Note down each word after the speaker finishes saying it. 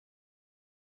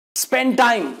Spend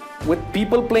time with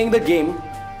people playing the game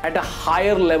at a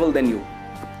higher level than you.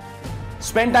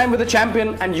 Spend time with a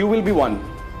champion and you will be one.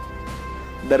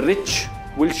 The rich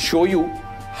will show you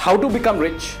how to become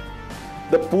rich.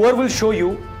 The poor will show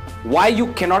you why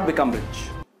you cannot become rich.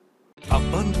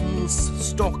 Abundance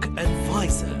Stock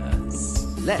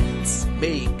Advisors. Let's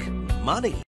make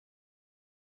money.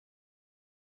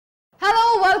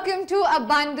 Hello, welcome to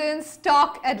Abundance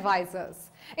Stock Advisors.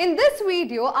 In this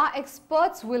video, our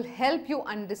experts will help you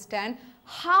understand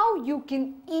how you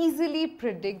can easily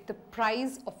predict the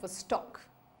price of a stock.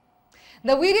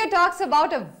 The video talks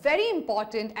about a very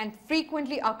important and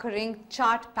frequently occurring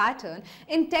chart pattern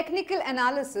in technical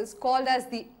analysis called as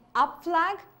the up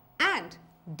flag and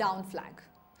down flag.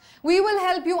 We will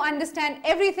help you understand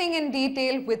everything in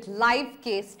detail with live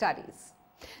case studies.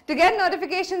 To get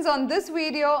notifications on this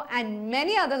video and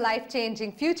many other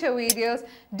life-changing future videos,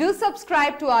 do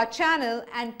subscribe to our channel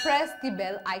and press the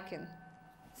bell icon.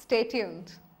 Stay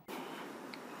tuned.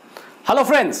 Hello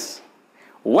friends,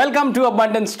 welcome to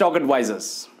Abundance Stock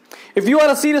Advisors. If you are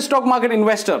a serious stock market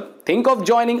investor, think of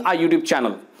joining our YouTube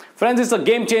channel. Friends, it's a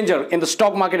game changer in the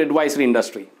stock market advisory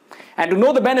industry. And to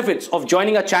know the benefits of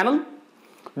joining our channel,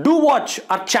 do watch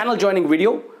our channel joining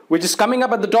video, which is coming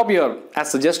up at the top here as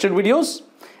suggested videos.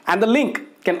 And the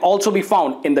link can also be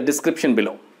found in the description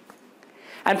below.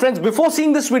 And friends, before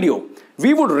seeing this video,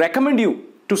 we would recommend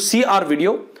you to see our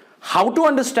video, How to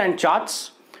Understand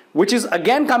Charts, which is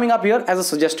again coming up here as a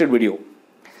suggested video.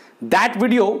 That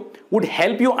video would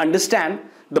help you understand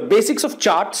the basics of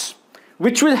charts,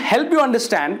 which will help you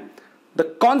understand the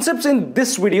concepts in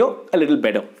this video a little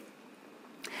better.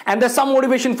 And there's some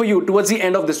motivation for you towards the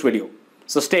end of this video.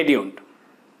 So stay tuned.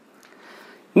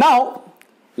 Now,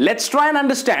 let's try and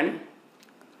understand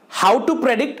how to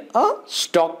predict a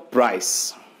stock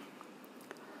price.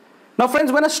 Now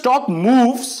friends, when a stock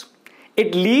moves,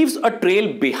 it leaves a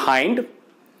trail behind,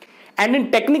 and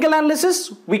in technical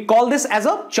analysis, we call this as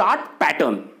a chart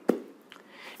pattern.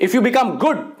 If you become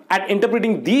good at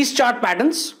interpreting these chart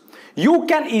patterns, you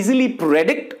can easily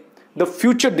predict the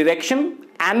future direction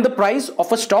and the price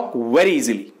of a stock very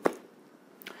easily.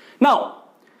 Now,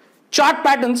 chart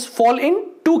patterns fall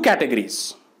in two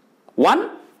categories.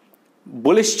 One,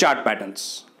 bullish chart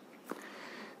patterns.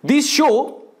 These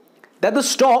show that the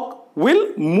stock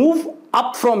will move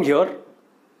up from here,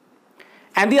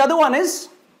 and the other one is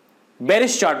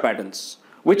bearish chart patterns,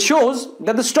 which shows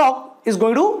that the stock is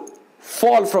going to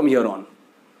fall from here on.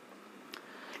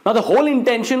 Now, the whole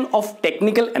intention of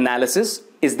technical analysis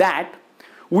is that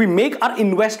we make our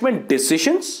investment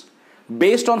decisions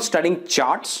based on studying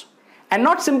charts and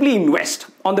not simply invest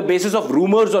on the basis of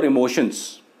rumors or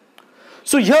emotions.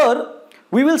 So here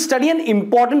we will study an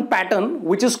important pattern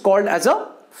which is called as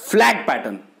a flag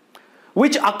pattern,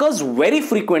 which occurs very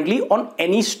frequently on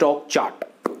any stock chart.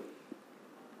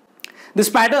 This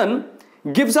pattern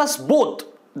gives us both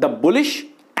the bullish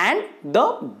and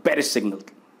the bearish signal.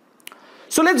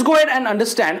 So let's go ahead and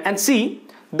understand and see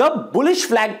the bullish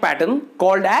flag pattern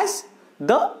called as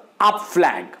the up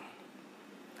flag.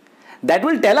 That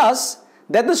will tell us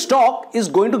that the stock is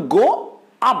going to go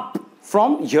up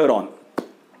from here on.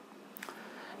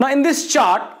 Now in this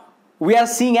chart, we are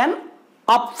seeing an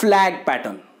up flag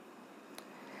pattern.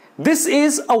 This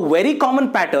is a very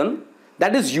common pattern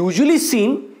that is usually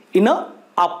seen in an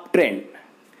uptrend,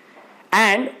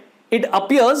 and it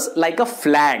appears like a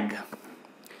flag.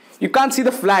 You can't see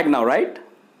the flag now, right?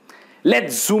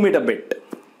 Let's zoom it a bit.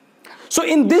 So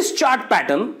in this chart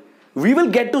pattern, we will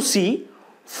get to see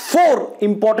four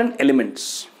important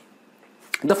elements.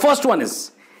 The first one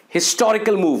is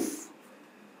historical move.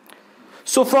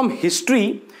 So from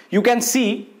history, you can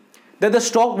see that the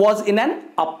stock was in an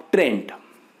uptrend.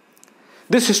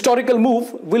 This historical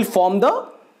move will form the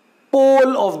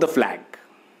pole of the flag.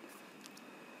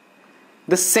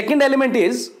 The second element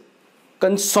is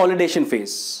consolidation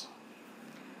phase.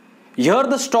 Here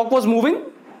the stock was moving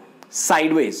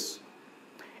sideways.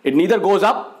 It neither goes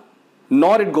up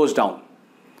nor it goes down.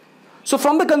 So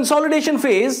from the consolidation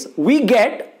phase, we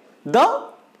get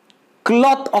the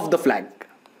cloth of the flag.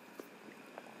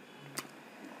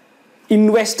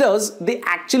 Investors, they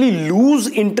actually lose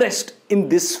interest in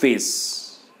this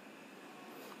phase.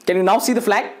 Can you now see the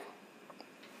flag?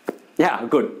 Yeah,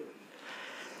 good.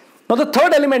 Now the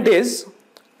third element is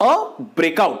a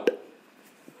breakout.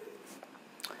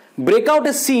 Breakout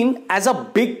is seen as a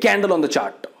big candle on the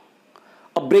chart.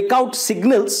 A breakout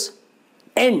signals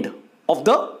end of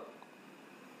the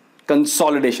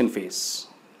consolidation phase.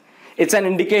 It's an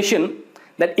indication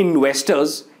that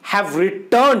investors have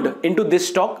returned into this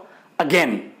stock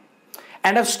again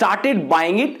and have started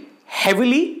buying it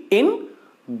heavily in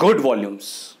good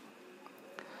volumes.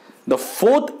 The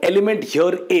fourth element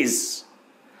here is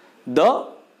the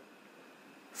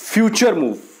future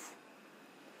move,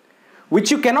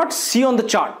 which you cannot see on the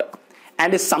chart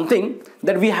and is something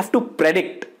that we have to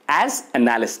predict as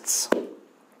analysts.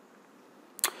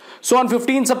 So on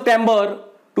 15 September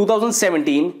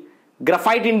 2017,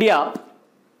 Graphite India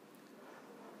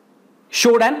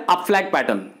showed an up flag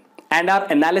pattern, and our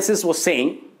analysis was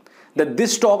saying that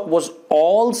this stock was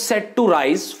all set to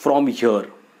rise from here.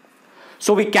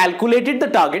 So we calculated the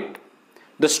target,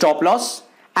 the stop loss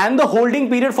and the holding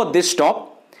period for this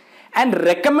stock and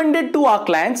recommended to our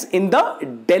clients in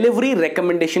the delivery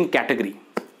recommendation category.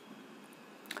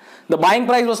 The buying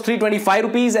price was 325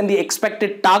 rupees and the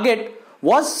expected target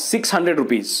was 600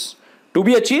 rupees to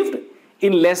be achieved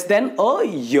in less than a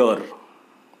year.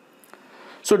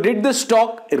 So did the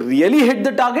stock really hit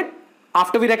the target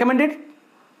after we recommended?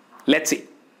 Let's see.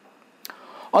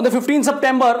 On the 15th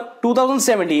September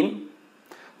 2017,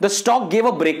 the stock gave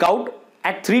a breakout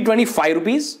at 325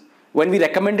 rupees when we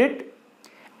recommended,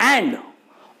 and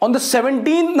on the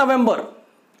 17th November,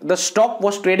 the stock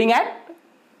was trading at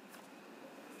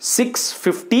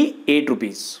 658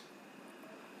 rupees.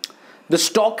 The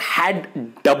stock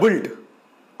had doubled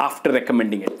after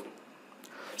recommending it.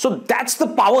 So that's the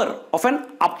power of an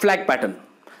up flag pattern.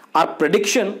 Our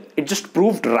prediction, it just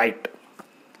proved right.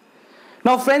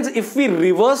 Now friends, if we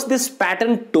reverse this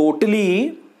pattern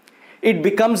totally, it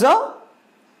becomes a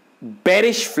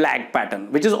bearish flag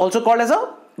pattern, which is also called as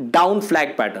a down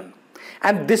flag pattern.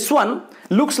 And this one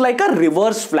looks like a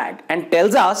reverse flag and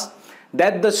tells us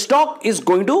that the stock is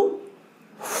going to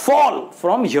fall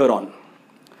from here on.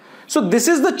 So this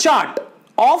is the chart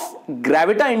of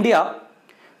Gravita India,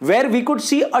 where we could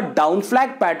see a down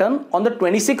flag pattern on the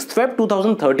 26th Feb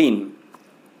 2013.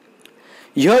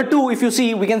 Here too, if you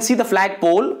see, we can see the flag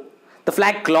pole, the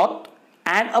flag cloth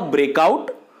and a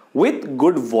breakout with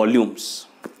good volumes.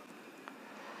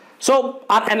 So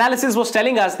our analysis was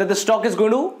telling us that the stock is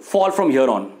going to fall from here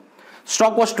on.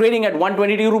 Stock was trading at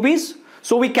 122 rupees.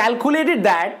 So we calculated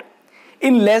that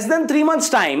in less than 3 months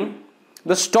time,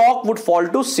 the stock would fall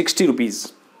to 60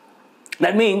 rupees.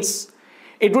 That means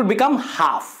it would become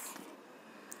half.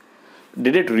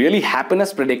 Did it really happen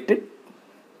as predicted?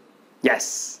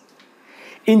 Yes.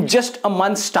 In just a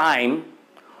month's time,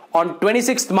 on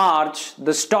 26th March,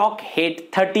 the stock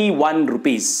hit 31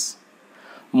 rupees,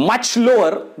 much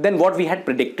lower than what we had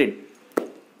predicted.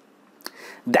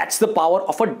 That's the power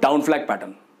of a down flag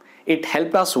pattern. It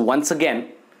helped us once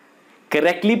again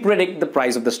correctly predict the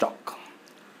price of the stock.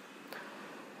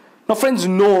 Now friends,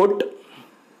 note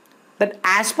that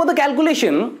as per the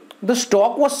calculation, the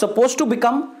stock was supposed to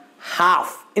become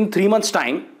half in 3 months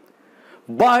time,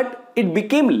 but it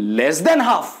became less than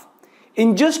half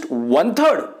in just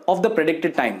 1/3 of the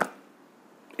predicted time.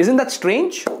 Isn't that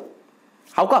strange?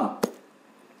 How come?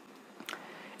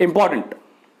 Important.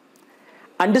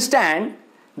 Understand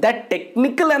that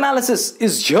technical analysis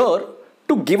is here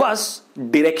to give us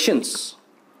directions.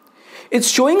 It's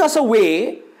showing us a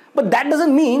way, but that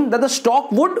doesn't mean that the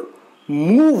stock would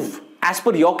move as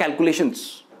per your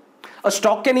calculations. A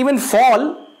stock can even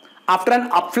fall after an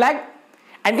up flag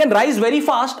and can rise very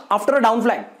fast after a down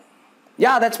flag.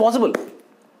 Yeah, that's possible.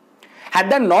 Had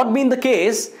that not been the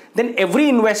case, then every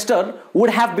investor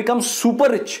would have become super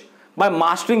rich by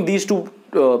mastering these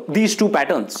two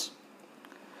patterns.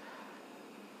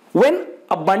 When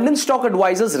abundant stock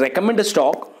advisors recommend a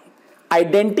stock,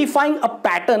 identifying a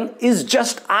pattern is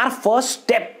just our first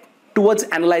step towards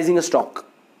analyzing a stock.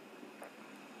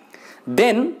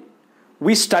 Then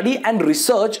we study and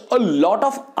research a lot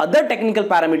of other technical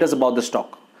parameters about the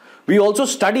stock. We also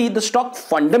study the stock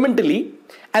fundamentally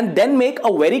and then make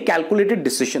a very calculated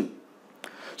decision.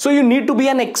 So you need to be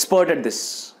an expert at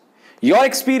this. Your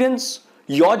experience,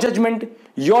 your judgment,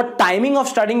 your timing of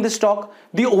studying the stock,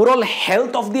 the overall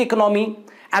health of the economy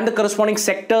and the corresponding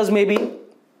sectors maybe,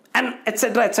 and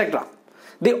etc. etc.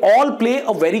 They all play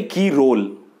a very key role.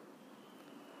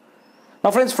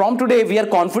 Now friends, from today we are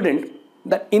confident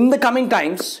that in the coming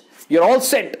times, you're all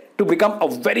set to become a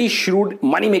very shrewd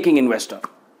money-making investor.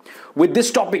 With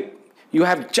this topic, you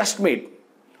have just made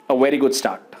a very good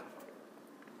start.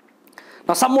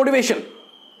 Now some motivation.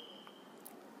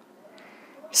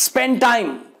 Spend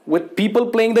time with people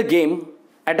playing the game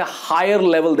at a higher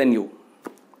level than you.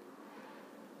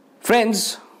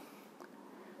 Friends,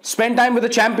 spend time with a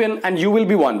champion and you will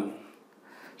be one.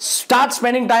 Start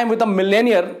spending time with a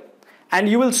millionaire and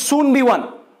you will soon be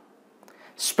one.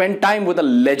 Spend time with a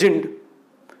legend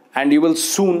and you will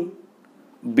soon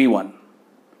be one.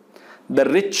 The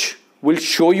rich will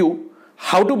show you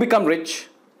how to become rich.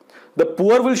 The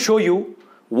poor will show you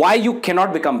why you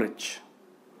cannot become rich.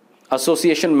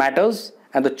 Association matters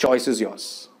and the choice is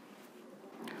yours.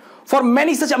 For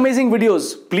many such amazing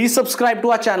videos, please subscribe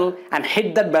to our channel and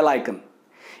hit that bell icon.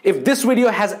 If this video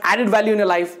has added value in your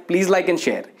life, please like and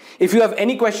share. If you have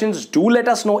any questions, do let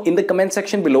us know in the comment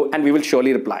section below and we will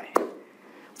surely reply.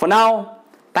 For now,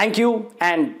 thank you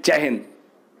and Jai Hind.